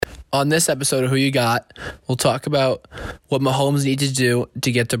On this episode of Who You Got, we'll talk about what Mahomes needs to do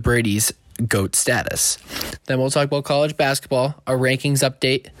to get to Brady's GOAT status. Then we'll talk about college basketball, a rankings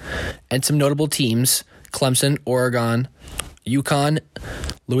update, and some notable teams: Clemson, Oregon, UConn,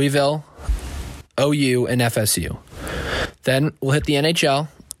 Louisville, OU, and FSU. Then we'll hit the NHL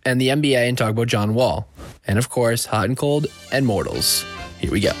and the NBA and talk about John Wall. And of course, hot and cold and mortals.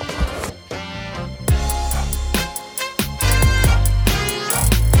 Here we go.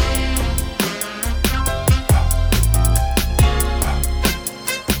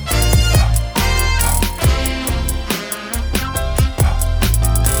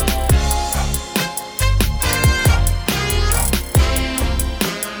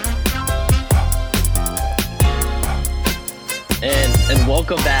 And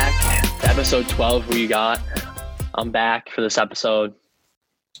welcome back to episode 12, Who You Got. I'm back for this episode.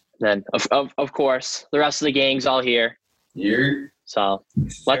 Then, of course, the rest of the gang's all here. Here. So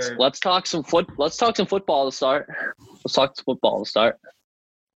let's talk some football to start.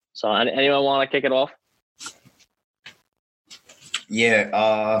 So anyone want to kick it off?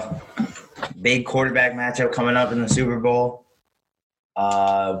 Yeah, big quarterback matchup coming up in the Super Bowl.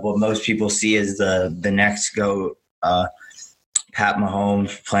 What most people see is the next GOAT, Pat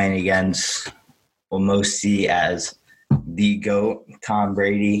Mahomes, playing against what most see as the GOAT, Tom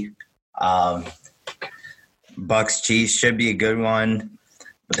Brady. Bucs Chiefs should be a good one.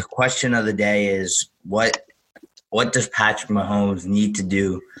 But the question of the day is what does Patrick Mahomes need to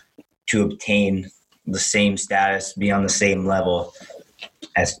do to obtain the same status, be on the same level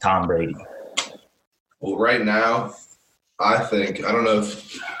as Tom Brady? Well, right now, I hope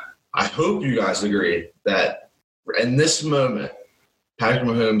you guys agree that in this moment, Patrick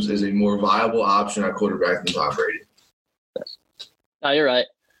Mahomes is a more viable option at quarterback than Tom Brady. No, you're right.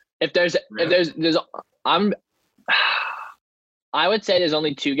 I would say there's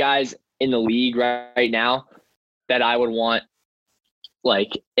only two guys in the league right now that I would want,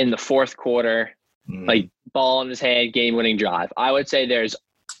 like, in the fourth quarter, like, ball in his hand, game-winning drive. I would say there's,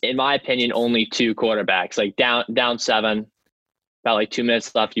 in my opinion, only two quarterbacks, like down 7, about like 2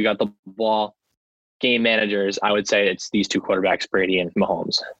 minutes left, you got the ball. Game managers, I would say it's these two quarterbacks, Brady and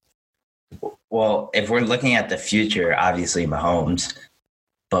Mahomes. Well, if we're looking at the future, obviously Mahomes.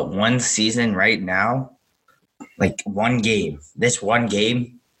 But one season right now, like this one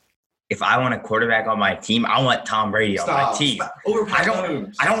game, if I want a quarterback on my team, I want Tom Brady on my team. I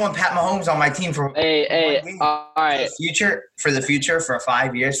don't want Pat Mahomes on my team for all right. For the future, for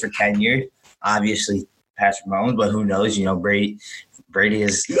 5 years, for 10 years. Obviously, Patrick Mahomes, but who knows? Brady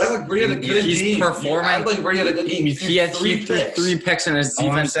is. He's performing. Brady had a good game. He had three picks in his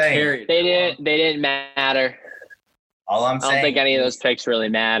defense carried. They didn't matter. All I'm saying. I don't think any of those picks really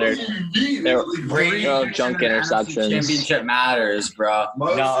mattered. They're junk interceptions. Championship matters, bro.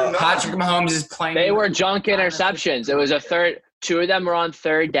 No, Patrick Mahomes is playing. They were junk interceptions. It was a third. 2 of them were on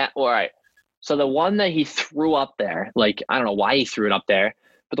third down. All right. So the one that he threw up there, like, I don't know why he threw it up there,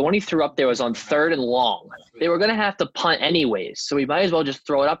 but the one he threw up there was on 3rd and long. They were going to have to punt anyways, so we might as well just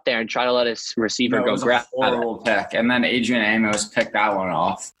throw it up there and try to let his receiver go grab it. Horrible pick, and then Adrian Amos picked that one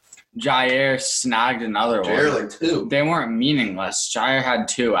off. Jair snagged another one. Jair, like 2. They weren't meaningless. Jair had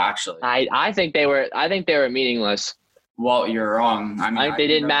 2 actually. I think they were meaningless. Well, you're wrong. I think they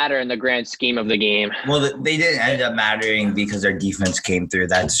didn't matter in the grand scheme of the game. Well, they didn't end up mattering because their defense came through.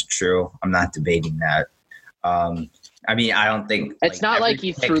 That's true. I'm not debating that. I don't think it's not like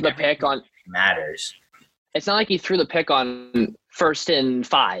he threw the pick on matters. It's not like he threw the pick on 1st and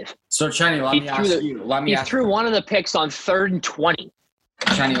 5. So Chenny, let me ask you. He threw one of the picks on 3rd and 20.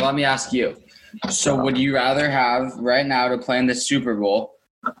 Chenny, let me ask you. So would you rather have right now to play in the Super Bowl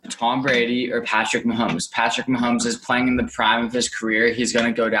Tom Brady or Patrick Mahomes? Patrick Mahomes is playing in the prime of his career. He's going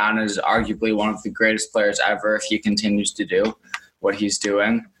to go down as arguably one of the greatest players ever if he continues to do what he's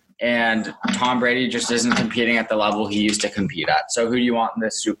doing. And Tom Brady just isn't competing at the level he used to compete at. So who do you want in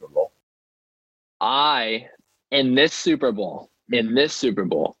this Super Bowl? In this Super Bowl,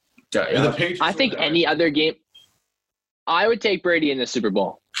 I think any other game, I would take Brady in the Super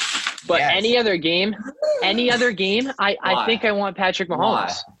Bowl. But yes. any other game, I think I want Patrick Mahomes.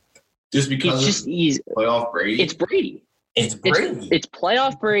 Why? Just because he's playoff Brady? It's Brady. It's Brady. It's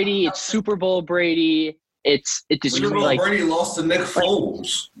playoff Brady. It's Super Bowl Brady. It's just Super Bowl Brady lost to Nick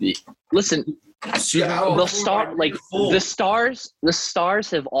Foles. Listen, the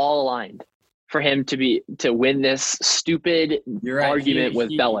stars have all aligned for him to win this stupid argument with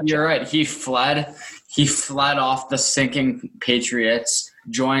Belichick. You're right. He fled off the sinking Patriots,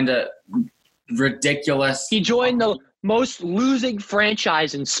 joined a ridiculous. He joined the most losing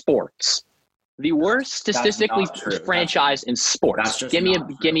franchise in sports. The worst statistically not true. franchise in sports. That's just Give me not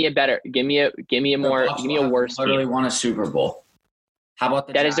true. a worse Literally team. won a Super Bowl. How about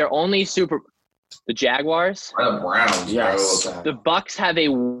the That is their Jaguars? only the Jaguars. The Browns, Yes. bro. The Bucs have a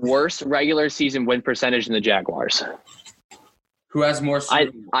worse regular season win percentage than the Jaguars. Who has more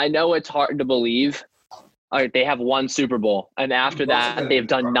Super Bowls? I know it's hard to believe. All right, they have one Super Bowl, and after that, they've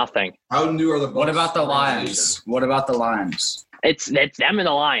done nothing. How new are the Bucs? What about the Lions? What about the Lions? It's them and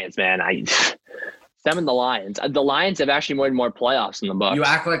the Lions, man. Them and the Lions. The Lions have actually won more playoffs than the Bucs. You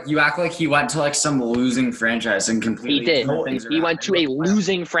act like he went to like some losing franchise and completely. He did. turned things He around. went to a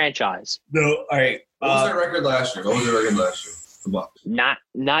losing franchise. No, all right. What was their record last year? The Bucs.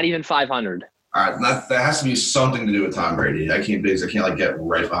 Not even 500. All right, that has to be something to do with Tom Brady. I can't like get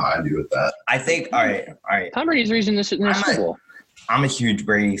right behind you with that. I think. All right. Tom Brady's the reason this in the Super Bowl. I'm a huge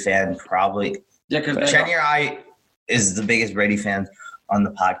Brady fan, probably. Yeah, because Chenny or I is the biggest Brady fan on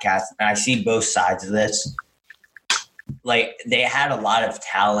the podcast, and I see both sides of this. Like, they had a lot of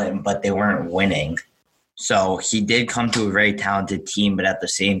talent, but they weren't winning. So he did come to a very talented team, but at the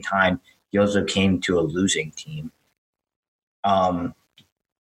same time, he also came to a losing team.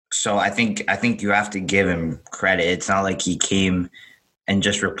 So I think you have to give him credit. It's not like he came and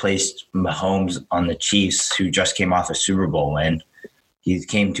just replaced Mahomes on the Chiefs, who just came off a Super Bowl win. He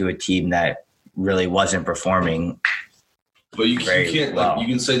came to a team that really wasn't performing. But you can't well. you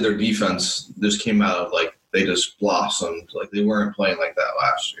can say their defense just came out of they just blossomed. They weren't playing like that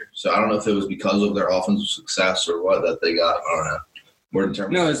last year. So I don't know if it was because of their offensive success or what that they got. I don't know. More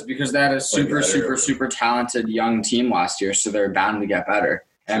determined. no, it's because they had a super talented young team last year, so they're bound to get better.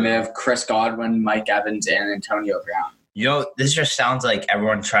 And they have Chris Godwin, Mike Evans, and Antonio Brown. This just sounds like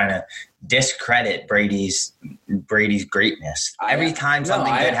everyone trying to discredit Brady's greatness. Every time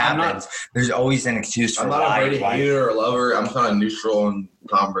something good happens, there's always an excuse for I'm not a Brady hater or lover. I'm kind of neutral on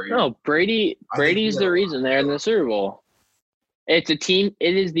Tom Brady. No, Brady's the reason they're in the Super Bowl. It's a team.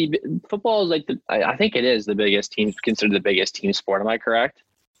 It is football is I think it is the biggest team, considered the biggest team sport. Am I correct?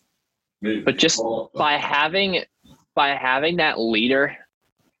 Maybe. But just by having that leader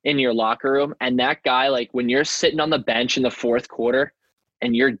in your locker room, and that guy, when you're sitting on the bench in the fourth quarter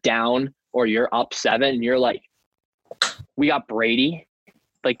and you're down or you're up 7 and you're like, we got Brady.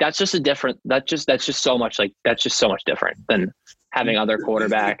 That's just so much different than having other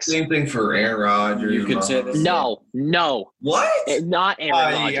quarterbacks. Same thing for Aaron Rodgers. You could say this. No. What? Not Aaron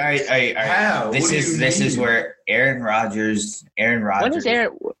Rodgers. All right. How? This is where Aaron Rodgers. When is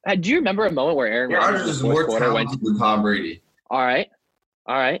Aaron? Do you remember a moment where Aaron Rodgers is in the more fourth quarter went? talented than Tom Brady. All right.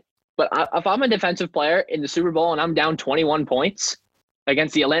 But if I'm a defensive player in the Super Bowl and I'm down 21 points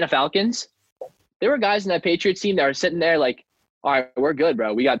against the Atlanta Falcons, there were guys in that Patriots team that are sitting there all right, we're good,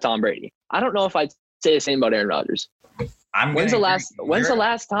 bro. We got Tom Brady. I don't know if I'd say the same about Aaron Rodgers. When's the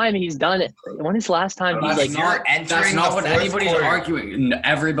last time he's done it? When is the last time he's That's not what anybody's arguing.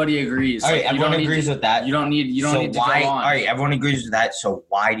 Everybody agrees. All right, everyone agrees with that. You don't need to go on. All right, everyone agrees with that. So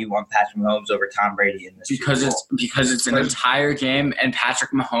why do you want Patrick Mahomes over Tom Brady in this? Because it's an entire game, and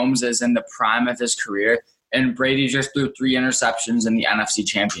Patrick Mahomes is in the prime of his career, and Brady just threw 3 interceptions in the NFC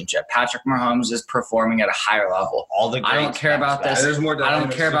Championship. Patrick Mahomes is performing at a higher level. I don't care about this. I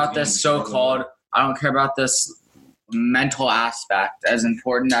don't care about this so-called. I don't care about this mental aspect, as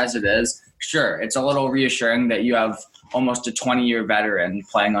important as it is. Sure, it's a little reassuring that you have almost a 20-year veteran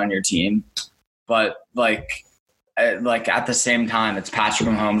playing on your team, but at the same time, it's Patrick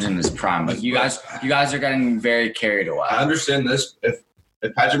Mahomes in his prime. You guys are getting very carried away. I understand this.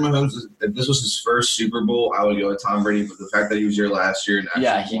 If Patrick Mahomes, if this was his first Super Bowl, I would go with Tom Brady. But the fact that he was here last year and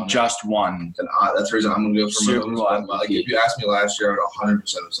actually he just won. And that's the reason I'm going to go for Super Mahomes. Bowl But, if you asked me last year, I would 100%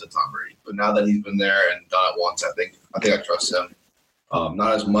 have said Tom Brady. But now that he's been there and done it once, I think I trust him.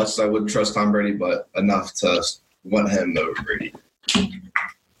 Not as much as I would trust Tom Brady, but enough to want him over Brady.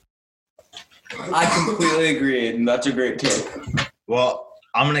 I completely agree, and that's a great take. Well,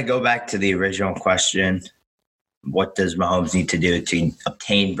 I'm going to go back to the original question. What does Mahomes need to do to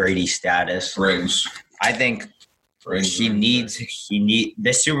obtain Brady status? Rings. I think Rings. he needs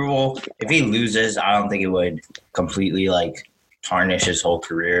this Super Bowl. If he loses, I don't think it would completely tarnish his whole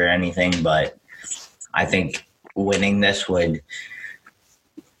career or anything, but I think winning this would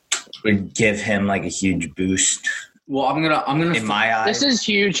give him a huge boost. Well, I'm gonna in my eyes. This is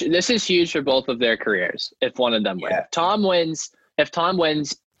huge. This is huge for both of their careers. If one of them wins, if Tom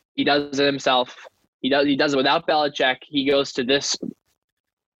wins, he does it himself. He does it without Belichick. He goes to this.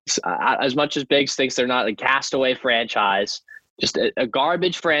 As much as Biggs thinks they're not a castaway franchise, just a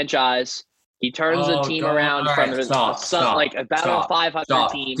garbage franchise. He turns the team around from a battle 500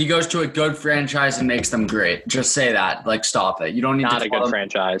 team. He goes to a good franchise and makes them great. Just say that. Stop it. You don't need not to a good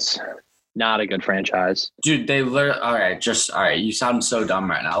franchise. Not a good franchise. Dude, they literally, all right, you sound so dumb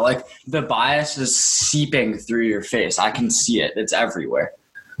right now. Like, the bias is seeping through your face. I can see it. It's everywhere.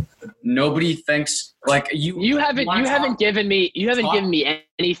 Nobody thinks, like, You haven't given me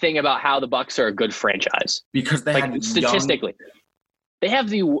anything about how the Bucs are a good franchise. because they Like had statistically. They have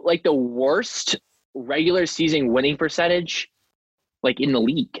the worst regular season winning percentage like in the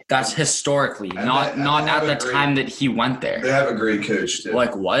league. That's historically, And not they at have the a great- time that he went there. They have a great coach, too.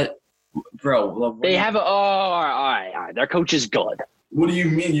 Like, what? Bro, what They have all right. Their coach is good. What do you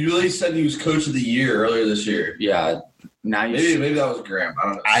mean? You really said he was coach of the year earlier this year. yeah. Now you Maybe that was Graham. I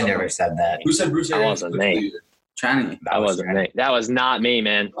don't know. I never said that. Who said Bruce That Arians? wasn't was coach of the me. year? Tranny. That wasn't me. That was not me,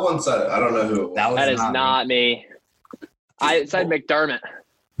 man. No one said it. I don't know who it was. That was That is not me. I said McDermott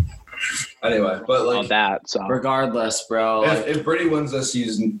Anyway, but about like, that. So Regardless, bro. Like, if Brady wins this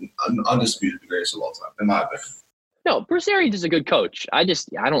season, undisputed the greatest of all time, in my opinion. no, Bruce Arians is a good coach. I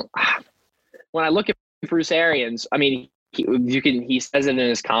don't. When I look at Bruce Arians, I mean, he says it in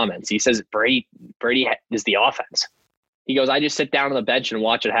his comments. He says Brady is the offense. He goes, I just sit down on the bench and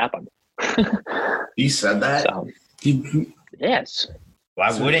watch it happen. He said that. So yes,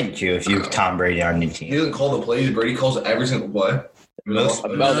 Why wouldn't you if you have Tom Brady on your He team? doesn't call the plays. Brady calls every single play. Most-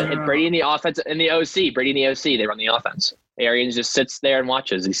 well, Brady in the offense in the OC. Brady in the OC. They run the offense. Arians just sits there and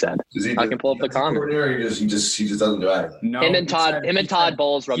watches. He said. I can pull up the comment. He just doesn't do anything. no, Him and he Todd said-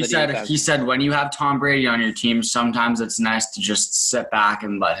 Bowles run He the said, defense. he said when you have Tom Brady on your team, sometimes it's nice to just sit back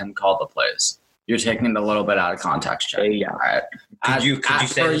and let him call the plays. You're taking it a little bit out of context, There Jay. you go. All right. Could you say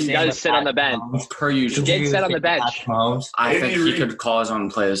the per, same does with sit on the Patrick bench. Mahomes? per Could usual? He did you sit on say the bench. Patrick Mahomes? I Andy think he Reid- could call his own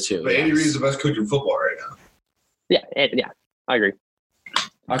plays too. But Andy yes. Reid's the best coach in football right now. Yeah, I agree.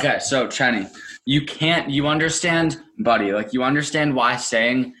 Okay, so Chenny, you understand, buddy, like you understand why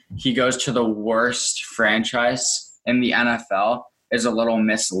saying he goes to the worst franchise in the NFL is a little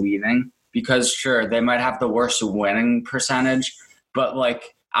misleading because sure, they might have the worst winning percentage, but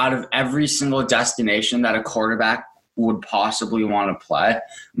like out of every single destination that a quarterback would possibly want to play,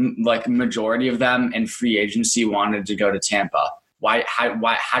 like majority of them in free agency wanted to go to Tampa.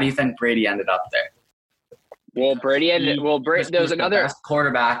 How do you think Brady ended up there? Well, Brady and Because there was the another. best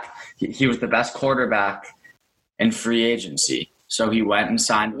quarterback. He was the best quarterback in free agency, so he went and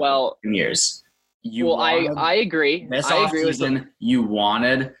signed. Well, for years. I agree. This I agree with offseason, you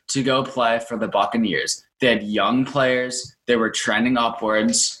wanted to go play for the Buccaneers. They had young players. They were trending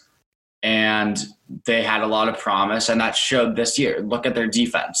upwards, and they had a lot of promise, and that showed this year. Look at their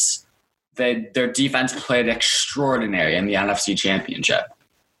defense. Their defense played extraordinary in the NFC Championship.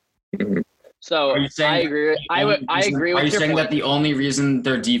 So Are you saying I agree. I agree with Are you your saying point. that the only reason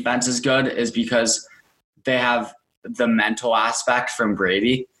their defense is good is because they have the mental aspect from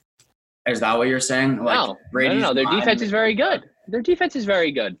Brady? Is that what you're saying? No. Brady's Their mind- defense is very good. Their defense is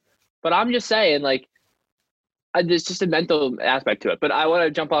very good. But I'm just saying, like, there's just a mental aspect to it. But I want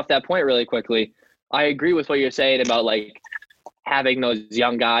to jump off that point really quickly. I agree with what you're saying about, like, having those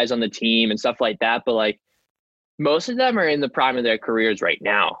young guys on the team and stuff like that. But, like, most of them are in the prime of their careers right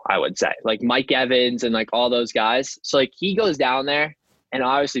now, I would say. Like, Mike Evans and, like, all those guys. So, like, he goes down there and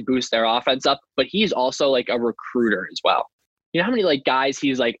obviously boosts their offense up. But he's also, like, a recruiter as well. You know how many, like, guys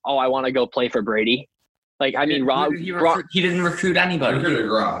he's like, oh, I want to go play for Brady? Like, I mean, He didn't recruit anybody. Recruited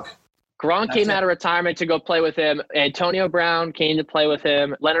Gronk. Gronk That's came it. out of retirement to go play with him. Antonio Brown came to play with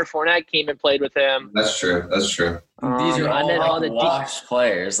him. Leonard Fournette came and played with him. That's true. These are And all then on the washed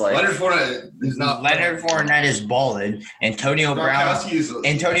players. Like Leonard Fournette is not. Leonard Fournette is balling. Antonio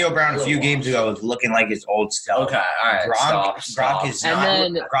Brown a few games ago was looking like his old self. okay, all right, Gronk is And not.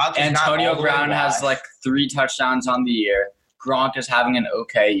 then- Gronk is not Antonio all the way Brown has washed. like 3 touchdowns on the year. Gronk is having an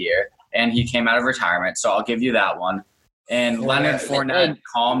okay year, and he came out of retirement, so I'll give you that one. And Leonard Fournette,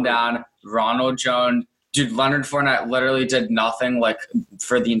 calm down. Ronald Jones, dude, Leonard Fournette literally did nothing like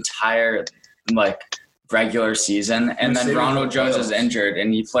for the entire like regular season, and then Ronald Jones is injured,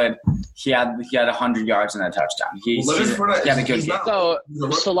 and he had 100 yards and a touchdown. He had a good game.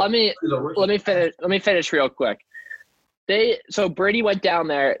 So let me finish real quick. So Brady went down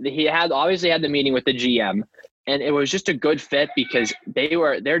there. He obviously had the meeting with the GM, and it was just a good fit because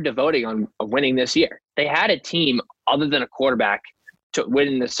they're devoting on winning this year. They had a team other than a quarterback to win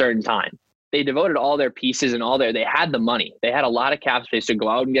in a certain time. They devoted all their pieces and they had the money. They had a lot of cap space to go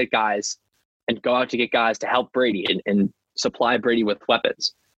out and get guys to help Brady and supply Brady with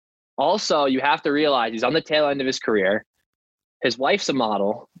weapons. Also, you have to realize he's on the tail end of his career. His wife's a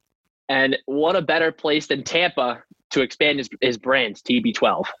model, and what a better place than Tampa to expand his brand,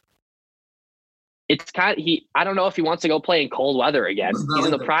 TB12. It's I don't know if he wants to go play in cold weather again. He's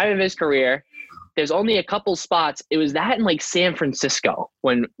in the prime of his career. there's only a couple spots. It was that in like San Francisco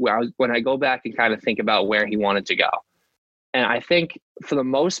when I go back and kind of think about where he wanted to go. And I think for the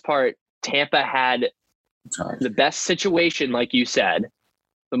most part, Tampa had the best situation, like you said,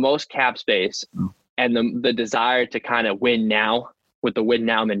 the most cap space, and the desire to kind of win now with the win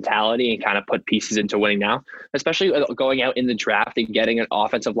now mentality and kind of put pieces into winning now, especially going out in the draft and getting an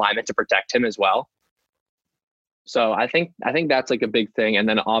offensive lineman to protect him as well. So I think that's like a big thing. And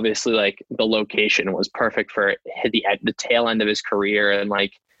then obviously like the location was perfect for the tail end of his career and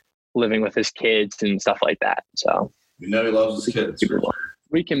like living with his kids and stuff like that. So we know he loves his kids.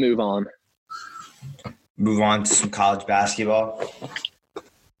 We can move on. Move on to some college basketball.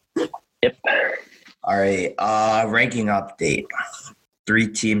 Yep. All right. Ranking update. 3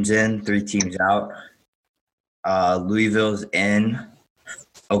 teams in, 3 teams out. Louisville's in.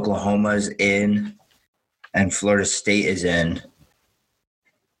 Oklahoma's in. And Florida State is in.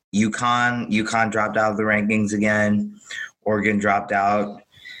 UConn dropped out of the rankings again. Oregon dropped out.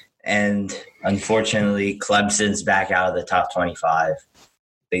 And unfortunately, Clemson's back out of the top 25.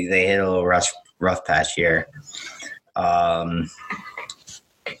 They hit a little rough patch here. A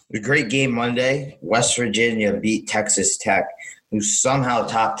great game Monday. West Virginia beat Texas Tech, who's somehow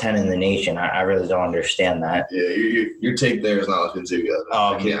top 10 in the nation. I really don't understand that. Yeah, your take there is not looking too good.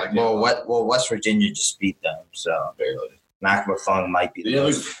 Well, West Virginia just beat them, so barely. Mac McClung might be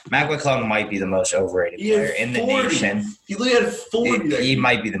the most overrated player in the nation. He literally had 40. He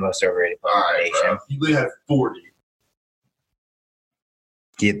might be the most overrated player in the nation. Bro. He literally had 40.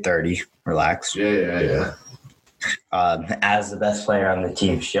 He had 30. Relax. Yeah. As the best player on the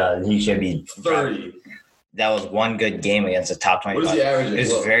team, he should be 30. That was one good game against the top 25. What is the average? It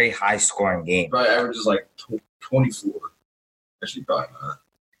was a very high-scoring game. Probably averages like 24. Actually, probably not.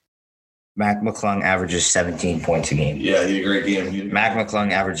 Mac McClung averages 17 points a game. Yeah, he had a great game. Mac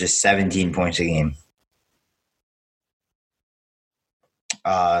McClung averages 17 points a game.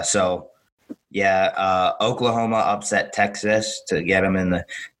 Oklahoma upset Texas to get them in the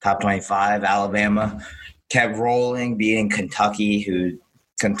top 25. Alabama kept rolling, beating Kentucky,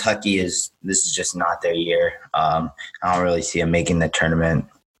 this is just not their year. I don't really see them making the tournament.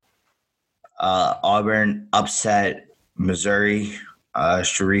 Auburn upset Missouri.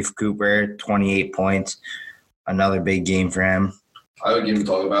 Sharif Cooper, 28 points. Another big game for him. I would even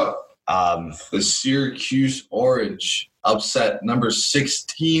talk about the Syracuse Orange upset number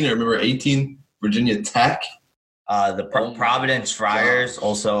 16 or number 18, Virginia Tech. Providence Friars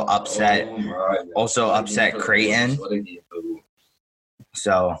also upset Creighton.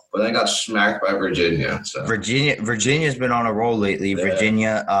 So, but they got smacked by Virginia. So. Virginia's been on a roll lately.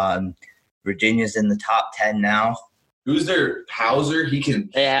 Yeah. Virginia's in the top 10 now. Who's their Hauser?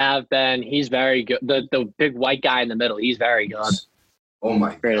 They have been. He's very good. The big white guy in the middle. He's very good. Oh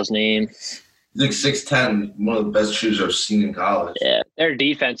my! Forget his name. He's like 6'10", one of the best shooters I've seen in college. Yeah, their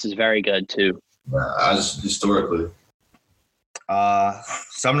defense is very good too. Just historically.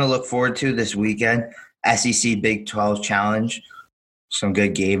 Something to look forward to this weekend. SEC Big 12 Challenge. Some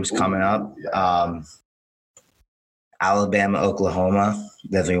good games coming up. Yeah. Alabama, Oklahoma.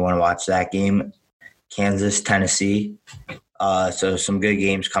 Definitely want to watch that game. Kansas, Tennessee. So some good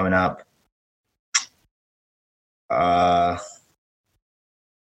games coming up. Yeah.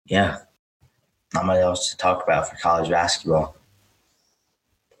 Not much else to talk about for college basketball.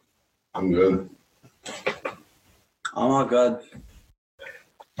 I'm good. I'm all good.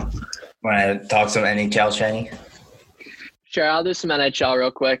 Want to talk some NHL, Shani? Sure, I'll do some NHL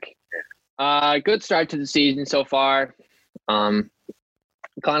real quick. Good start to the season so far. Connor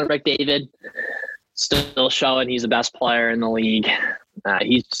McDavid still showing he's the best player in the league.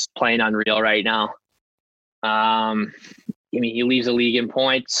 He's just playing unreal right now. He leads the league in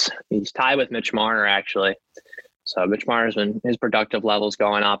points. He's tied with Mitch Marner, actually. So Mitch Marner's been his productive levels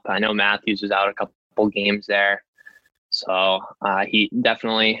going up. I know Matthews was out a couple games there. So he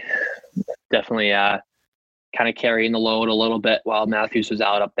definitely kind of carrying the load a little bit while Matthews was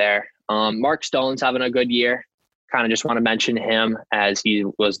out up there. Mark Stone's having a good year. Kind of just want to mention him as he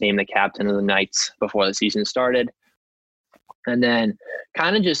was named the captain of the Knights before the season started. And then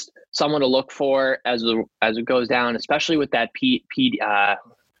kind of just someone to look for as it goes down, especially with that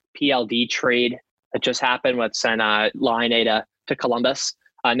PLD trade that just happened with sent Laine to Columbus.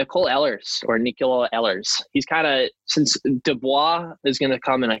 Nikola Ehlers. He's kind of, since Dubois is going to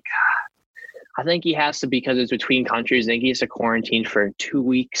come in, I think he has to, because it's between countries, I think he has to quarantine for 2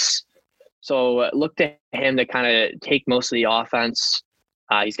 weeks. So look to him to kind of take most of the offense.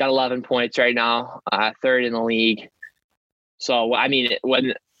 He's got 11 points right now, third in the league. So,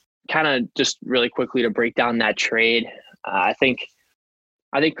 when kind of just really quickly to break down that trade, I think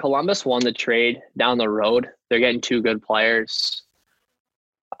I think Columbus won the trade down the road. They're getting 2 good players.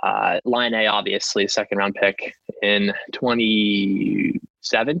 Line A, obviously, second round pick in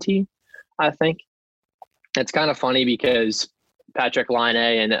 2017, I think. It's kind of funny because Patrick Line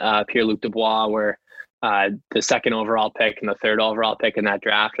A and Pierre-Luc Dubois were the second overall pick and the third overall pick in that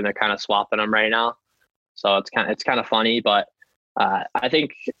draft, and they're kind of swapping them right now. So it's kind of funny, but I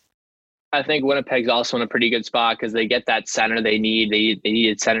think Winnipeg's also in a pretty good spot because they get that center they need. They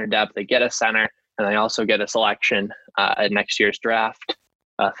needed center depth. They get a center, and they also get a selection at next year's draft,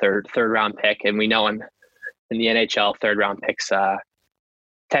 third round pick. And we know in the NHL, third round picks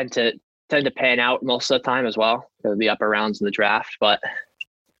tend to pan out most of the time as well, the upper rounds in the draft. But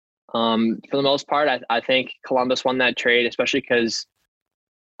for the most part, I think Columbus won that trade, especially because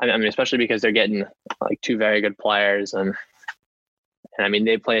they're getting like 2 very good players, and I mean,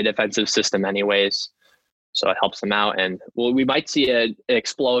 they play a defensive system anyways, so it helps them out. And we might see an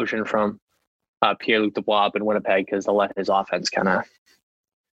explosion from Pierre-Luc Dubois up in Winnipeg because they'll let his offense kind of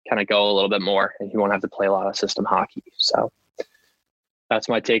go a little bit more, and he won't have to play a lot of system hockey. So that's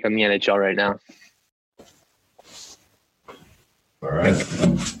my take on the NHL right now. All right.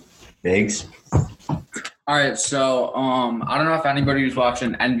 Biggs. All right, so I don't know if anybody was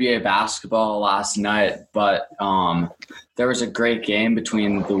watching NBA basketball last night, but there was a great game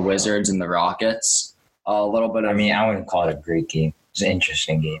between the Wizards and the Rockets. A little bit of, I mean, I wouldn't call it a great game. It's an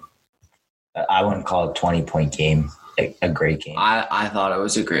interesting game. I wouldn't call it a 20-point game a great game. I thought it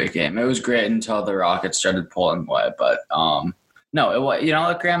was a great game. It was great until the Rockets started pulling away, but no, it was. You know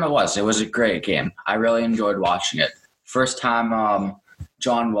what, Graham? It was a great game. I really enjoyed watching it. First time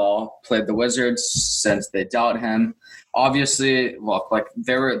John Wall played the Wizards since they dealt him. Obviously, look, like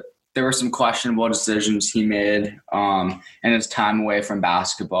there were some questionable decisions he made in his time away from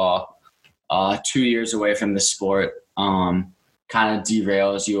basketball. 2 years away from the sport kind of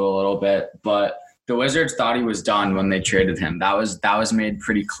derails you a little bit. But the Wizards thought he was done when they traded him. That was made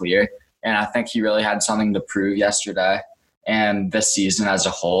pretty clear. And I think he really had something to prove yesterday and this season as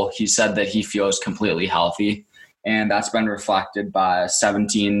a whole. He said that he feels completely healthy. And that's been reflected by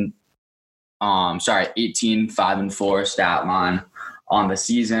 18, 5-4 stat line on the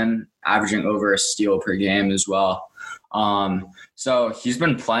season, averaging over a steal per game as well. So he's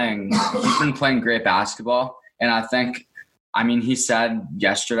been playing great basketball. And I think, I mean, he said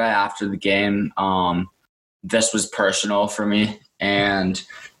yesterday after the game, this was personal for me. And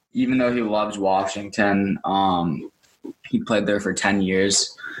even though he loves Washington, he played there for 10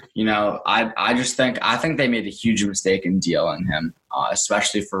 years. You know, I think they made a huge mistake in dealing him,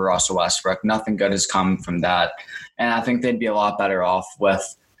 especially for Russell Westbrook. Nothing good has come from that. And I think they'd be a lot better off with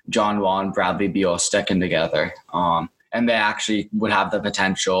John Wall and Bradley Beal sticking together. And they actually would have the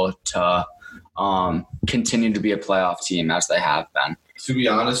potential to continue to be a playoff team as they have been. To be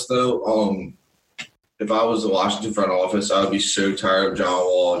honest, though, if I was the Washington front office, I would be so tired of John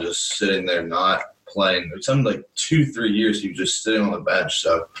Wall just sitting there not playing. It's something like 2-3 years he was just sitting on the bench.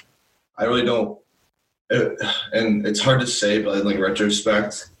 So I really don't. And it's hard to say, but in like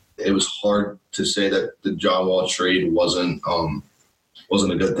retrospect, it was hard to say that the John Wall trade wasn't a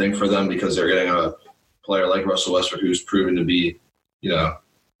good thing for them because they're getting a player like Russell Westbrook who's proven to be,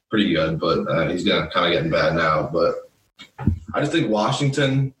 pretty good, but he's kind of getting bad now. But I just think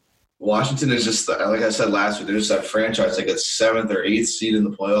Washington is just, like I said last week, they're just that franchise that gets 7th or 8th seed in the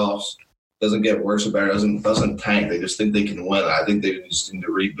playoffs. Doesn't get worse or better. Doesn't tank. They just think they can win. I think they just need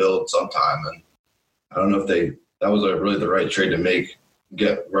to rebuild sometime. And I don't know if that was really the right trade to make.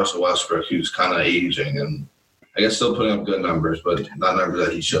 Get Russell Westbrook, who's kind of aging and I guess still putting up good numbers, but not numbers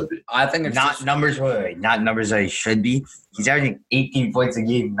that he should be. I think it's not numbers that he should be. He's averaging 18 points a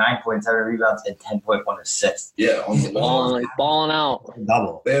game, 9.7 rebounds, and 10.1 assists. Yeah, on the balling out.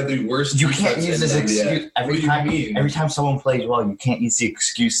 Double. They have the worst. You can't use this excuse every time someone plays well. You can't use the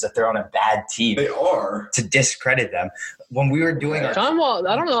excuse that they're on a bad team. They are to discredit them. When we were doing our John Wall,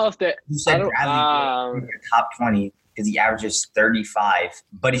 I don't know if they. You said Bradley top 20. Because he averages 35,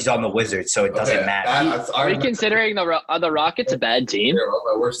 but he's on the Wizards, so it doesn't matter. Are you considering are the Rockets a bad team?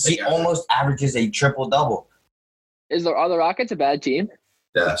 He almost averages a triple-double. Are the Rockets a bad team?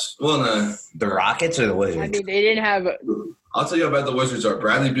 Yes. Well, no. The Rockets or the Wizards? I mean, they didn't have. I'll tell you how bad the Wizards are.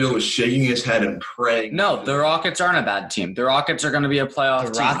 Bradley Beal was shaking his head and praying. No, the Rockets aren't a bad team. The Rockets are going to be a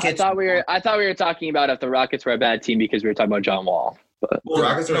playoff team. I thought we were talking about if the Rockets were a bad team because we were talking about John Wall. But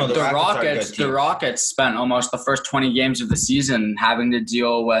the Rockets spent almost the first 20 games of the season having to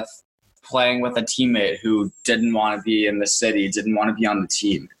deal with playing with a teammate who didn't want to be in the city, didn't want to be on the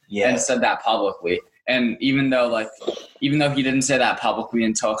team, and said that publicly. And even though he didn't say that publicly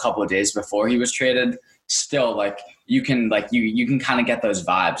until a couple of days before he was traded, still, like, you can kind of get those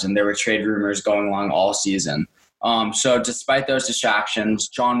vibes, and there were trade rumors going along all season. So despite those distractions,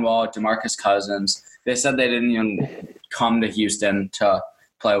 John Wall, DeMarcus Cousins, they said they didn't even come to Houston to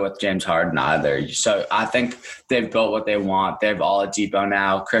play with James Harden either. So I think they've built what they want. They have Oladipo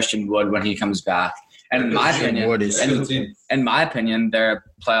now, Christian Wood when he comes back. And in my opinion, they're a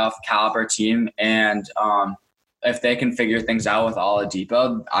playoff caliber team. And if they can figure things out with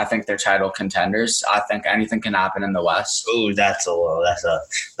Oladipo, I think they're title contenders. I think anything can happen in the West. Oh, that's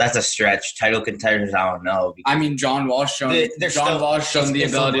a stretch. Title contenders, I don't know. I mean, John Wall's shown the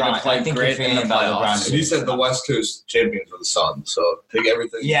ability to play great in the playoffs. And you said the West Coast champions were the Suns, so take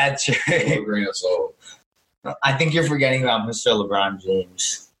everything. Yeah, true. I think you're forgetting about Mr. LeBron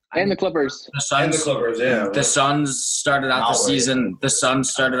James. And the Clippers. The Clippers, yeah. The Suns started out the season. The Suns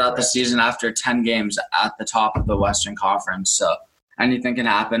started out the season after 10 games at the top of the Western Conference. So anything can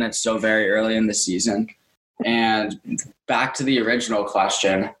happen. It's still very early in the season. And back to the original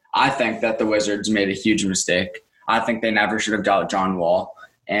question, I think that the Wizards made a huge mistake. I think they never should have dealt John Wall.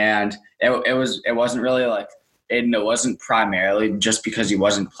 And it wasn't really like it wasn't primarily just because he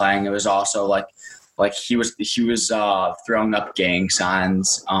wasn't playing. It was also like he was throwing up gang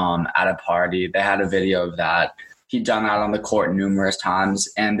signs at a party. They had a video of that. He'd done that on the court numerous times,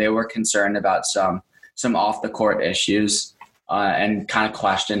 and they were concerned about some off the court issues and kind of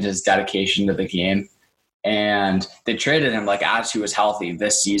questioned his dedication to the game. And they traded him as he was healthy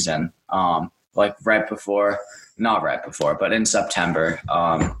this season, but in September,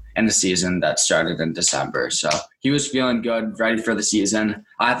 in the season that started in December. So he was feeling good, ready for the season.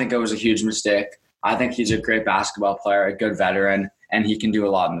 I think it was a huge mistake. I think he's a great basketball player, a good veteran, and he can do a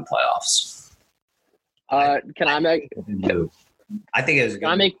lot in the playoffs. Can I make? I think it was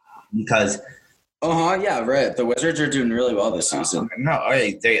good because. Yeah, right. The Wizards are doing really well this season.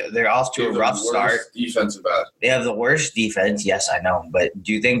 They're off to a rough start. Defensive back. They have the worst defense. Yes, I know, but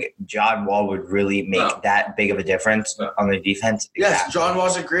do you think John Wall would really make that big of a difference on the defense? Yes, Exactly. John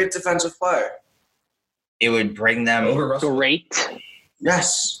Wall's a great defensive player. It would bring them Over Russell. Great.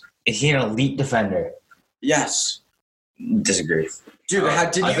 Yes. Is he an elite defender? Yes. Disagree. Dude, I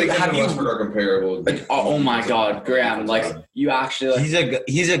think him and Westbrook are comparable. Oh my God, Graham! You actually He's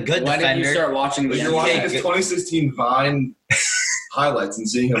a good when defender. did you start watching the You're watching his 2016 Vine highlights and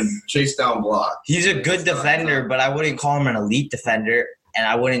seeing him chase down block. He's a good defender, but I wouldn't call him an elite defender, and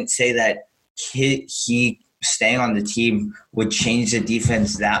I wouldn't say that he staying on the team would change the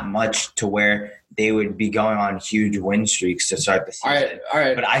defense that much to where they would be going on huge win streaks to start the season. All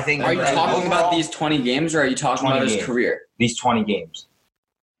right. But I think are you talking about these 20 games, or are you talking about his career? These 20 games.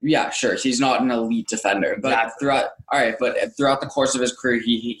 Yeah, sure. He's not an elite defender, but throughout the course of his career,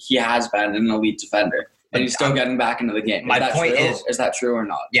 he has been an elite defender, and he's still getting back into the game. My point is that true or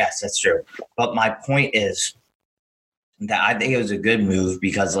not? Yes, that's true. But my point is that I think it was a good move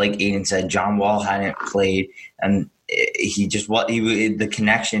because, like Aiden said, John Wall hadn't played, and the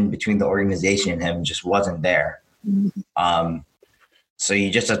connection between the organization and him just wasn't there. So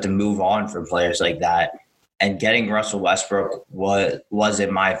you just have to move on from players like that. And getting Russell Westbrook was,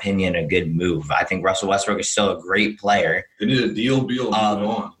 in my opinion, a good move. I think Russell Westbrook is still a great player. They need a deal to move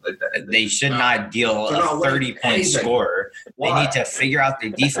on. They should not deal a 30-point scorer. Why? They need to figure out their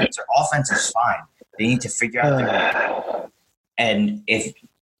defense. Their offense is fine. They need to figure out their and if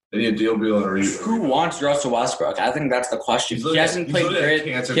they need a deal on a reason. Who wants Russell Westbrook? I think that's the question. He hasn't played great.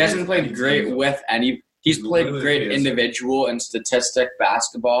 He hasn't played great with any. He's played great individual and statistic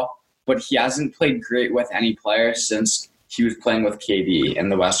basketball. But he hasn't played great with any player since he was playing with KD in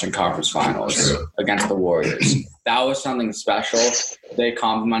the Western Conference Finals against the Warriors. That was something special. They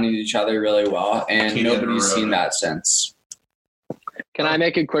complemented each other really well, and nobody's seen that since. Can I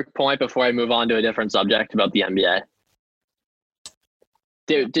make a quick point before I move on to a different subject about the NBA?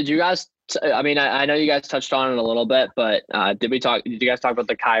 Did you guys? I mean, I know you guys touched on it a little bit, but did you guys talk about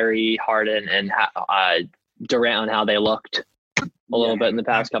the Kyrie, Harden, and Durant on how they looked? A little bit in the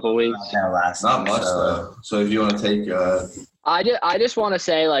past couple of weeks. Not much though. So if you want to take, I just want to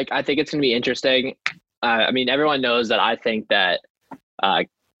say, I think it's gonna be interesting. I mean, everyone knows that I think that, the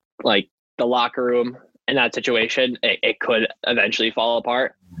locker room in that situation, it could eventually fall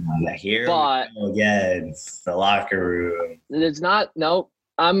apart. Here but we go again, the locker room. It's not. No,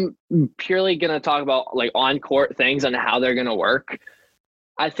 I'm purely gonna talk about on court things and how they're gonna work.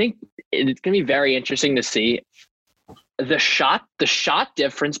 I think it's gonna be very interesting to see. The shot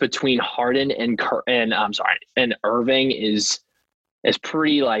difference between Harden and Irving is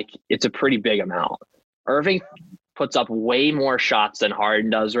pretty it's a pretty big amount. Irving puts up way more shots than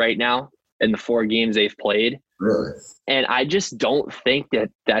Harden does right now in the 4 games they've played. Really? And I just don't think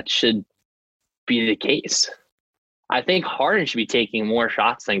that should be the case. I think Harden should be taking more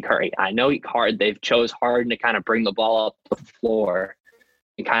shots than Curry. I know they've chose Harden to kind of bring the ball up the floor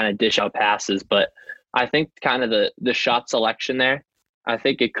and kind of dish out passes, but I think kind of the shot selection there, I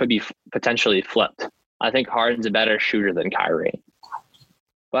think it could be potentially flipped. I think Harden's a better shooter than Kyrie.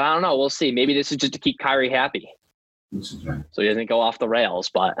 But I don't know. We'll see. Maybe this is just to keep Kyrie happy, so he doesn't go off the rails.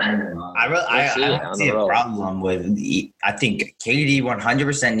 But I don't see a problem with. I think KD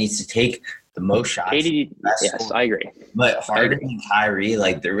 100% needs to take the most shots. KD, yes, I agree. But Harden and Kyrie,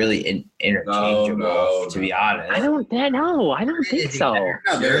 like they're really interchangeable. To be honest, I don't think so.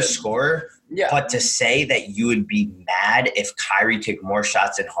 They're a scorer. Yeah. But to say that you would be mad if Kyrie took more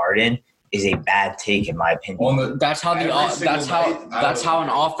shots than Harden is a bad take, in my opinion. That's how an offense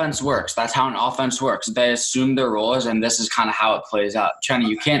works. That's how an offense works. They assume their roles, and this is kind of how it plays out. Chenny,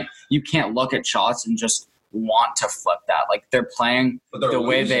 you can't look at shots and just want to flip that. Like they're playing the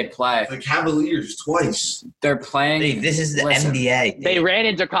way they play. The Cavaliers twice. They're playing. This is the NBA. They ran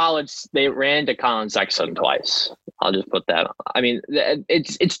into college. They ran into Colin Sexton twice. I'll just put that on. I mean,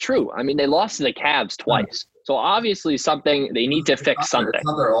 it's true. I mean, they lost to the Cavs twice. So obviously they need to fix something.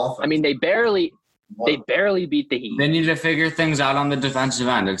 I mean, they barely beat the Heat. They need to figure things out on the defensive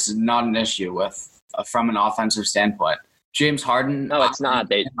end. It's not an issue from an offensive standpoint. James Harden, no, it's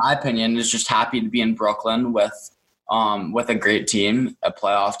not. In my opinion, is just happy to be in Brooklyn with a great team, a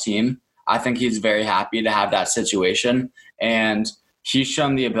playoff team. I think he's very happy to have that situation, and he's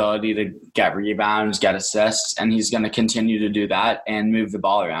shown the ability to get rebounds, get assists, and he's going to continue to do that and move the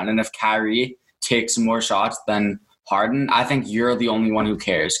ball around. And if Kyrie takes more shots than Harden, I think you're the only one who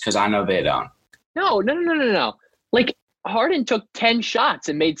cares because I know they don't. No. Like, Harden took 10 shots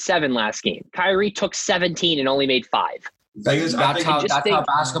and made 7 last game. Kyrie took 17 and only made 5. That's how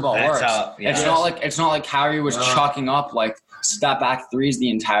basketball works. It's not like Kyrie was chalking up like step back threes the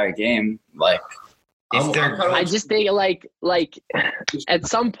entire game. Like, I just think like at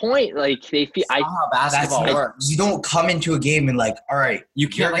some point like they feel how basketball works. You don't come into a game and like, all right, you're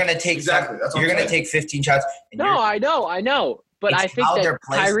gonna take 15 shots. I know. But I think that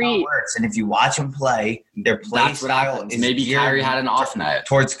Kyrie works, and if you watch him play, their play style is maybe Kyrie had an off night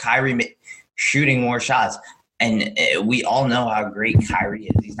towards Kyrie shooting more shots. And we all know how great Kyrie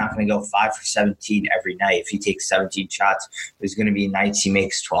is. He's not going to go 5 for 17 every night. If he takes 17 shots, there's going to be nights he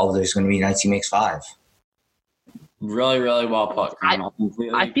makes 12. There's going to be nights he makes 5. Really, really well put. I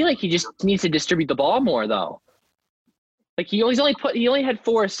feel like he just needs to distribute the ball more, though. Like he only had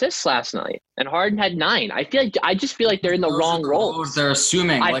 4 assists last night, and Harden had 9. I just feel like they're in the wrong roles. They're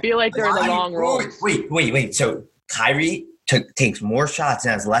assuming. I feel like they're in the wrong roles. Wait. So Kyrie takes more shots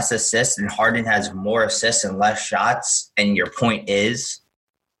and has less assists, and Harden has more assists and less shots. And your point is,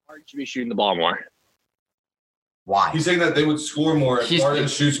 Harden should be shooting the ball more. Why? He's saying that they would score more if Harden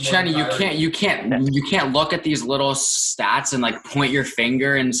shoots more. Chenny, you can't look at these little stats and like point your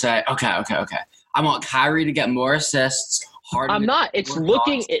finger and say, okay. I want Kyrie to get more assists. Harden. I'm not. It's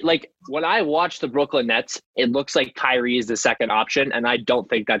looking like when I watch the Brooklyn Nets, it looks like Kyrie is the second option, and I don't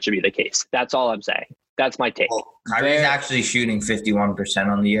think that should be the case. That's all I'm saying. That's my take. Well, Kyrie's actually shooting 51%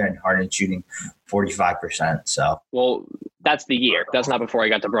 on the year, and Harden's shooting 45%. So, well, that's the year. That's not before I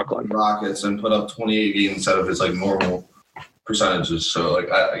got to Brooklyn. Rockets and put up 28 games instead of his like normal percentages. So, like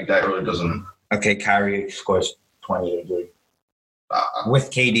that really doesn't. Okay, Kyrie scores 28 games.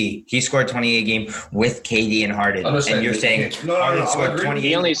 With KD. He scored 28 game with KD and Harden. And you're saying Harden scored 28?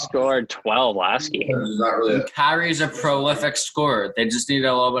 He only scored 12 last game. Not really Kyrie's a prolific scorer. They just need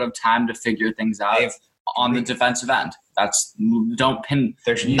a little bit of time to figure things out on the defensive end.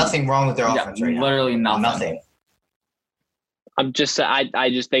 There's nothing wrong with their offense right now. Literally nothing. I just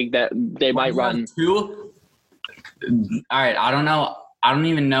think that they might run. All right, I don't know. I don't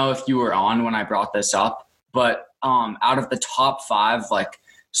even know if you were on when I brought this up, but out of the top 5 like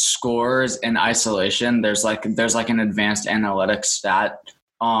scorers in isolation, there's like an advanced analytics stat,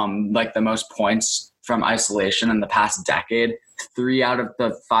 like the most points from isolation in the past decade. 3 out of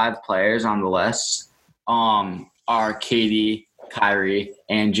the 5 players on the list are KD, Kyrie,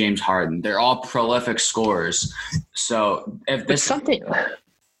 and James Harden. They're all prolific scorers. So if this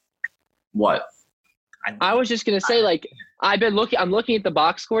what? I was just gonna say, like, I'm looking at the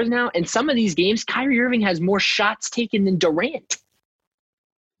box scores now, and some of these games, Kyrie Irving has more shots taken than Durant.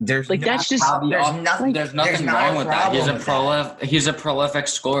 There's nothing wrong with that. He's a prolific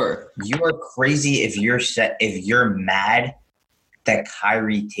scorer. You are crazy if you're mad that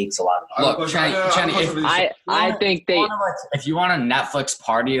Kyrie takes a lot of. Look, Jenny, I think if you want a Netflix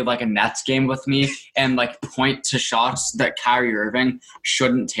party like a Nets game with me and like point to shots that Kyrie Irving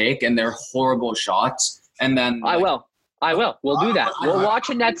shouldn't take and they're horrible shots, and then I will. I will. We'll do that. We'll watch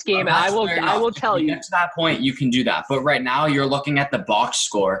a Nets game, and I will tell you. To that point, you can do that. But right now, you're looking at the box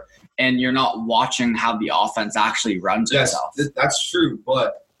score, and you're not watching how the offense actually runs itself. Yes, that's true.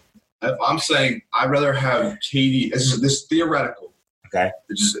 But if I'm saying I'd rather have KD, this is theoretical. Okay.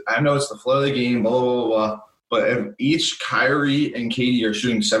 I know it's the flow of the game, blah, blah, blah, blah. But if each Kyrie and KD are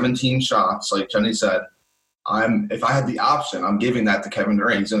shooting 17 shots, like Kenny said, if I had the option, I'm giving that to Kevin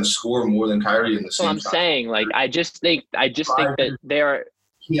Durant. He's going to score more than Kyrie in the same. So I'm saying, like, I just think that there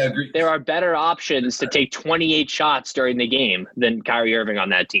are better options to take 28 shots during the game than Kyrie Irving on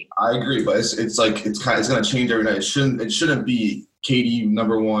that team. I agree, but it's going to change every night. It shouldn't be KD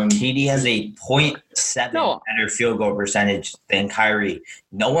number one. KD has a 0.7 better field goal percentage than Kyrie.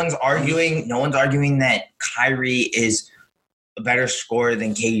 No one's arguing that Kyrie is a better scorer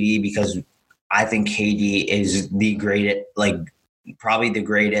than KD because I think KD is the greatest, like probably the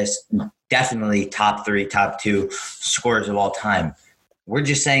greatest, definitely top 3, top 2 scorers of all time. We're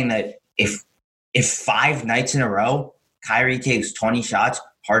just saying that if 5 nights in a row, Kyrie takes 20 shots,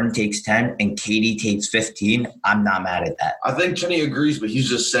 Harden takes 10, and KD takes 15, I'm not mad at that. I think Kenny agrees, but he's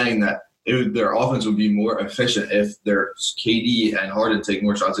just saying that their offense would be more efficient if there's KD and Harden take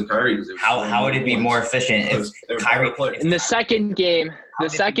more shots than Kyrie. How would it be more efficient if Kyrie in the second game?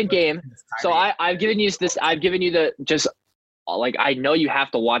 So I've given you this. I've given you the just like I know you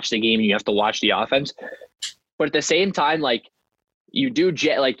have to watch the game and you have to watch the offense, but at the same time, like you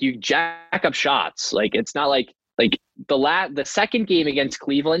jack up shots. Like it's not like the second game against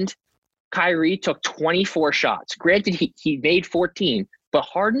Cleveland, Kyrie took 24 shots. Granted, he made 14, but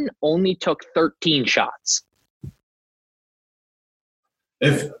Harden only took 13 shots.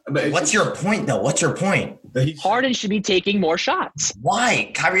 What's your point, though? What's your point? Harden should be taking more shots.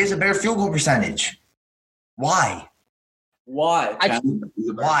 Why? Kyrie has a better field goal percentage. Why? He's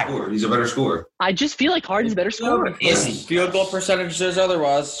a better scorer. I just feel like Harden's a better scorer. Is he? Field goal percentage says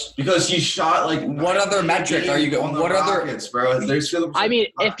otherwise. Because he shot like what other metric are you going? What other Rockets, bro? I mean,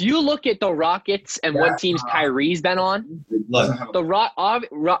 if you look at the Rockets and what teams Kyrie's been on,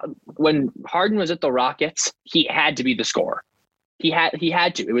 when Harden was at the Rockets, he had to be the scorer. He had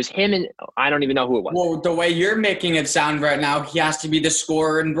to. It was him and I don't even know who it was. Well, the way you're making it sound right now, he has to be the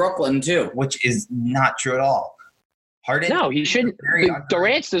scorer in Brooklyn too, which is not true at all. Harden? No, he shouldn't.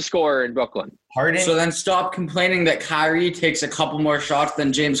 Durant's the scorer in Brooklyn. Harden. So then stop complaining that Kyrie takes a couple more shots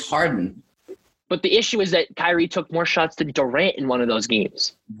than James Harden. But the issue is that Kyrie took more shots than Durant in one of those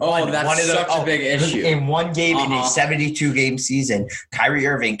games. That's such a big issue. In one game in a 72-game season, Kyrie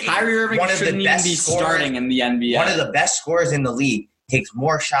Irving shouldn't even be starting in the NBA. One of the best scorers in the league takes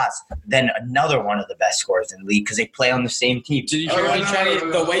more shots than another one of the best scorers in the league because they play on the same team. Did you hear me,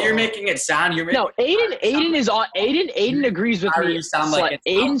 Chenny? The way you're making it sound, Aiden agrees with me. Sound like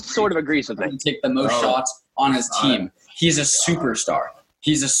Aiden sort of agrees with me. Take the most shots on his team. He's a superstar.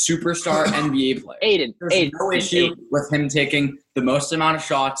 He's a superstar NBA player. There's no issue with him taking the most amount of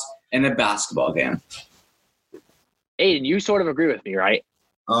shots in a basketball game. Aiden, you sort of agree with me, right?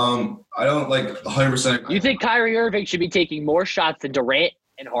 I don't 100%. You think Kyrie Irving should be taking more shots than Durant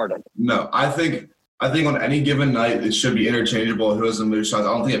and Harden? No, I think on any given night it should be interchangeable. Who has the most shots?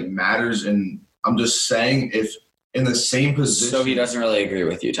 I don't think it matters. And I'm just saying if in the same position. So he doesn't really agree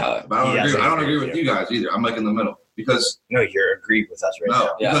with you, Tyler. I don't agree with you guys either. I'm in the middle because you're agreeing with us right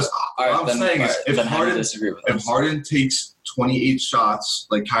now. Because what I'm saying is if Harden takes 28 shots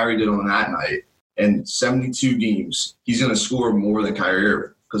like Kyrie did on that night and 72 games, he's going to score more than Kyrie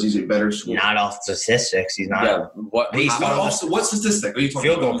Irving. Because he's a better scorer. Not off statistics. He's not. Yeah. What statistic? Are you talking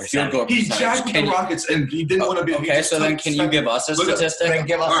field goal percentage. He jacked the Rockets and he didn't want to be. Okay, so then can you give us a statistic? Then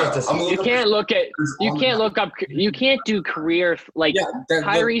give us a statistic. You can't do career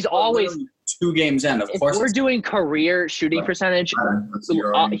Kyrie's always 2 games in. Of course, we're doing career shooting percentage. He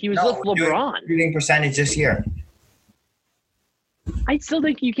was with LeBron. Shooting percentage this year. I still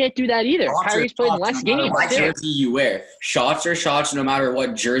think you can't do that either. Kyrie's played less games. What jersey you wear. Shots are shots no matter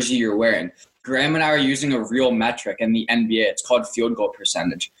what jersey you're wearing. Graham and I are using a real metric in the NBA. It's called field goal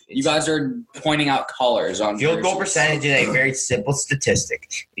percentage. You guys are pointing out colors on field goal percentage is a very simple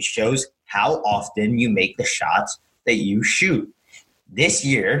statistic. It shows how often you make the shots that you shoot. This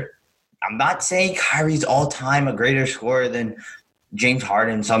year, I'm not saying Kyrie's all-time a greater scorer than James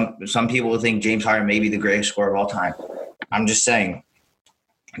Harden. Some people will think James Harden may be the greatest scorer of all time. I'm just saying,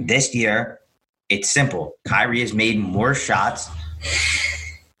 this year, it's simple. Kyrie has made more shots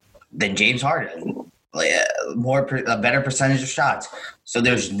than James Harden, a better percentage of shots. So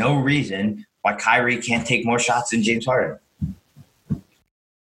there's no reason why Kyrie can't take more shots than James Harden.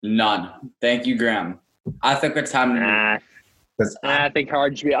 None. Thank you, Graham. I think it's time to I think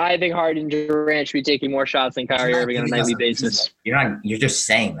Harden and Durant should be taking more shots than Kyrie Irving on a nightly basis. You're just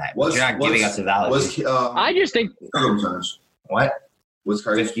saying that. You're not giving us a valid. I just think. What? What's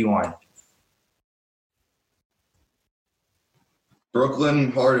Kyrie? 51.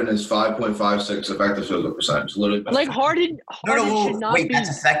 Brooklyn Harden is 5.56 effective field goal percentage. Literally, Like Harden should not be. That's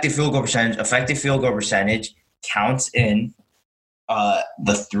effective field goal percentage. Effective field goal percentage counts in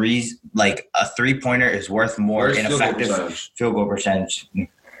the threes. Like a 3-pointer is worth more in effective field goal percentage.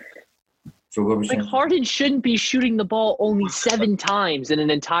 Like Harden shouldn't be shooting the ball only 7 times in an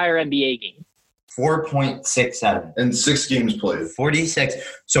entire NBA game. 4.67 in 6 games played. 46.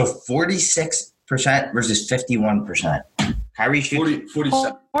 So 46% versus 51%. Kyrie shoots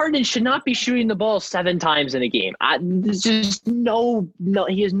 47. Harden should not be shooting the ball 7 times in a game. There's just no.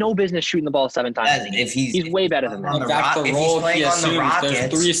 He has no business shooting the ball 7 times. If he's way better than that. That's the role he assumes.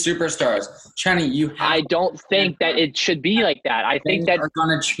 There's 3 superstars. Chenny, I don't think that it should be like that. I think that are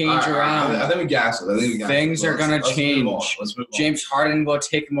going to change around. I think we gas it. Things are going to change. James Harden will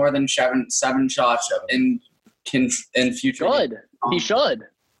take more than 7 shots in future. He should.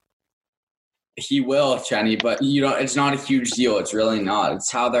 He will, Chenny, but it's not a huge deal. It's really not.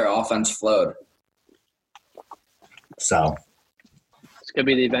 It's how their offense flowed. So it's gonna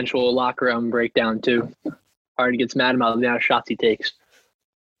be the eventual locker room breakdown too. Harden gets mad about the amount of shots he takes.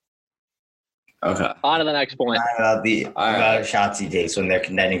 Okay. On to the next point. About the amount of shots he takes when they're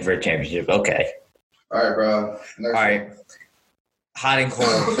contending for a championship. Okay. All right, bro. All right. Hot and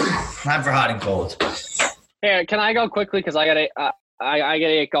cold. Time for hot and cold. Here, can I go quickly because I gotta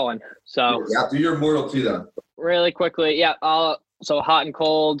get going. So yeah, do your Immortal too then. Really quickly, yeah. So hot and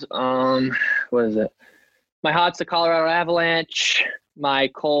cold. What is it? My hot's the Colorado Avalanche. My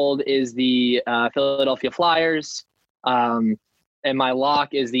cold is the Philadelphia Flyers. And my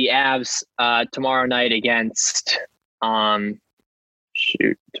lock is the Avs tomorrow night against. Tomorrow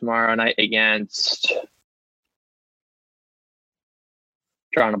night against.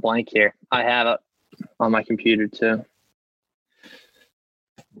 Drawing a blank here. I have it on my computer too.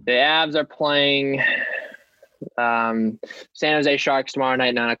 The Avs are playing San Jose Sharks tomorrow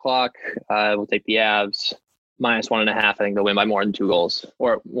night, 9:00. We'll take the Avs -1.5. I think they'll win by more than 2 goals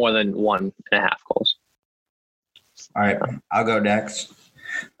or more than 1.5 goals. All right, I'll go next.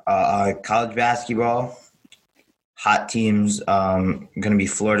 College basketball. Hot teams going to be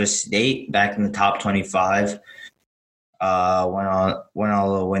Florida State back in the top 25. Went on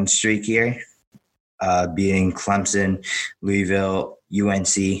a little win streak here, beating Clemson, Louisville,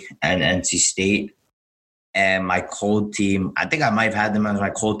 UNC, and NC State. And my cold team, I think I might have had them as my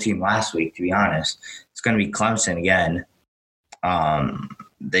cold team last week, to be honest. It's going to be Clemson again.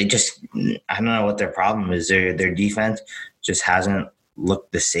 They just, I don't know what their problem is. Their defense just hasn't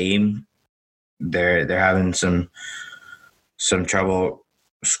looked the same. They're having some trouble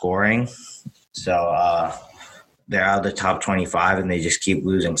scoring. So they're out of the top 25 and they just keep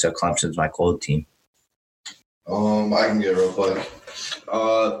losing. So Clemson's my cold team. I can get it real quick.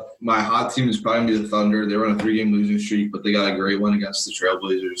 My hot team is probably the Thunder. They were on a 3-game losing streak, but they got a great one against the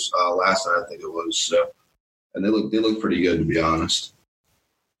Trailblazers last night, I think it was. So, and they look pretty good, to be honest.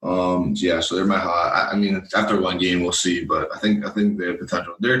 So they're my hot. I mean, after one game, we'll see, but I think they have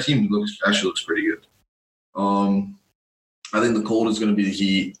potential. Their team actually looks pretty good. I think the cold is going to be the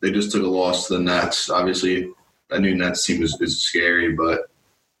Heat. They just took a loss to the Nets. Obviously, that new Nets team is scary, but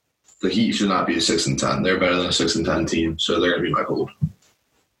the Heat should not be a 6-10. They're better than a 6-10 team, so they're going to be my cold.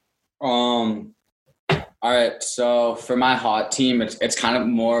 All right. So for my hot team, it's kind of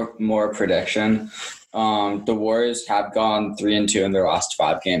more prediction. The Warriors have gone 3-2 in their last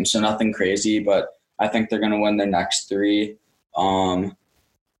 5 games, so nothing crazy, but I think they're going to win their next 3.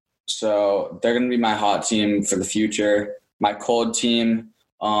 So they're going to be my hot team for the future. My cold team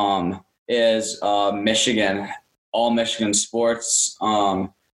is Michigan, all Michigan sports.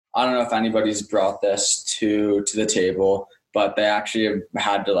 I don't know if anybody's brought this to the table, but they actually have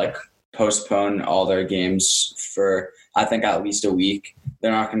had to postpone all their games for I think at least a week.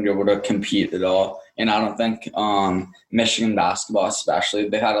 They're not going to be able to compete at all. And I don't think Michigan basketball especially,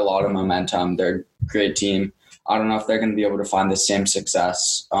 they've had a lot of momentum. They're a great team. I don't know if they're going to be able to find the same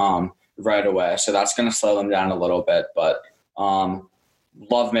success right away. So that's going to slow them down a little bit. But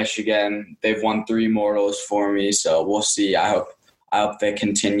love Michigan. They've won 3 Mortals for me, so we'll see. I hope they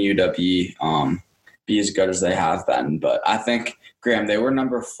continue to be as good as they have been. But I think, Graham, they were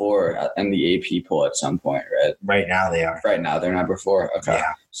number 4 in the AP poll at some point, right? Right now they are. Right now they're number 4. Okay.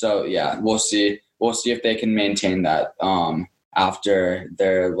 Yeah. So, yeah, we'll see. We'll see if they can maintain that after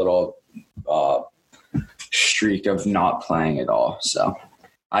their little streak of not playing at all. So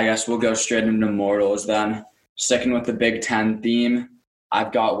I guess we'll go straight into Mortals then. sticking with the Big Ten theme,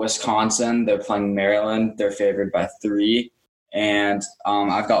 I've got Wisconsin. They're playing Maryland. They're favored by 3. And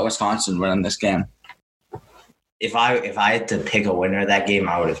I've got Wisconsin winning this game. If I had to pick a winner of that game,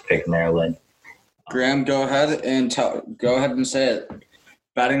 I would have picked Maryland. Graham, go ahead and say it.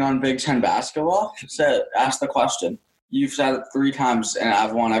 Betting on Big Ten basketball? Say it. Ask the question. You've said it 3 times, and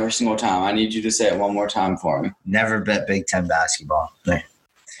I've won every single time. I need you to say it one more time for me. Never bet Big Ten basketball. All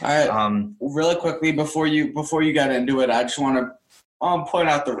right. Really quickly before you get into it, I just want to point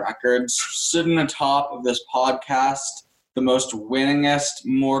out the records. Sitting atop of this podcast, the most winningest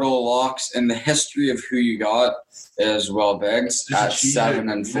mortal locks in the history of Who You Got is Will Biggs at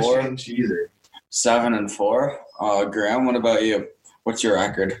 7-4. 7-4. Graham, what about you? What's your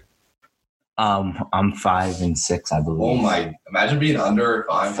record? I'm 5-6, I believe. Oh my! Imagine being under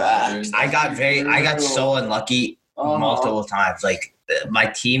 5. I got so unlucky multiple times. Like my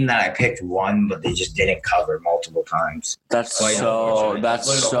team that I picked won, but they just didn't cover multiple times. That's so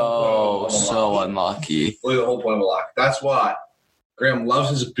unlucky. Look at the whole point of a lock. That's why Graham loves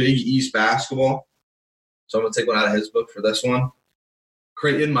his Big East basketball. So I'm gonna take one out of his book for this one.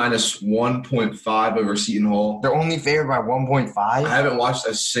 Creighton minus 1.5 over Seton Hall. They're only favored by 1.5. I haven't watched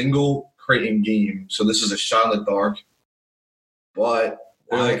a single Creighton game, so this is a shot in the dark. But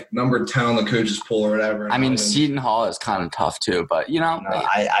they're like number 10 on the coaches poll or whatever. I mean, Seton Hall is kind of tough too, but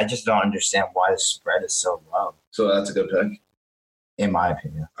I just don't understand why the spread is so low. So that's a good pick, in my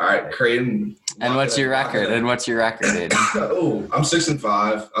opinion. All right, Creighton. And what's your record? Aiden? Oh, I'm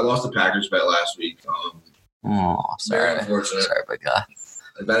 6-5. I lost the Packers bet last week. Sorry. Very unfortunate. Sorry, big guy.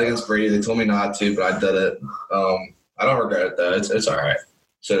 I bet against Brady. They told me not to, but I did it. I don't regret it though. It's all right.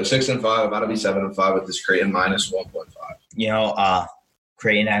 So 6-5. About to be 7-5 with this Creighton minus 1.5. You know,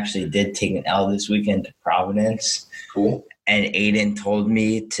 Creighton actually did take an L this weekend to Providence. Cool. And Aiden told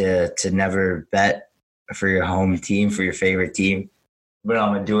me to never bet for your home team, for your favorite team. But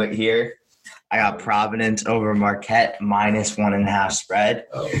I'm going to do it here. I got Providence over Marquette minus 1.5 spread.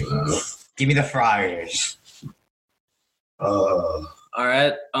 Oh, no. Give me the Friars. All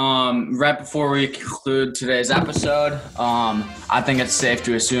right. Right before we conclude today's episode, I think it's safe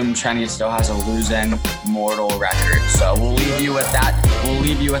to assume Cheney still has a losing mortal record. So we'll leave you with that. We'll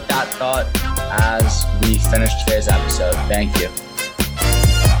leave you with that thought as we finish today's episode. Thank you.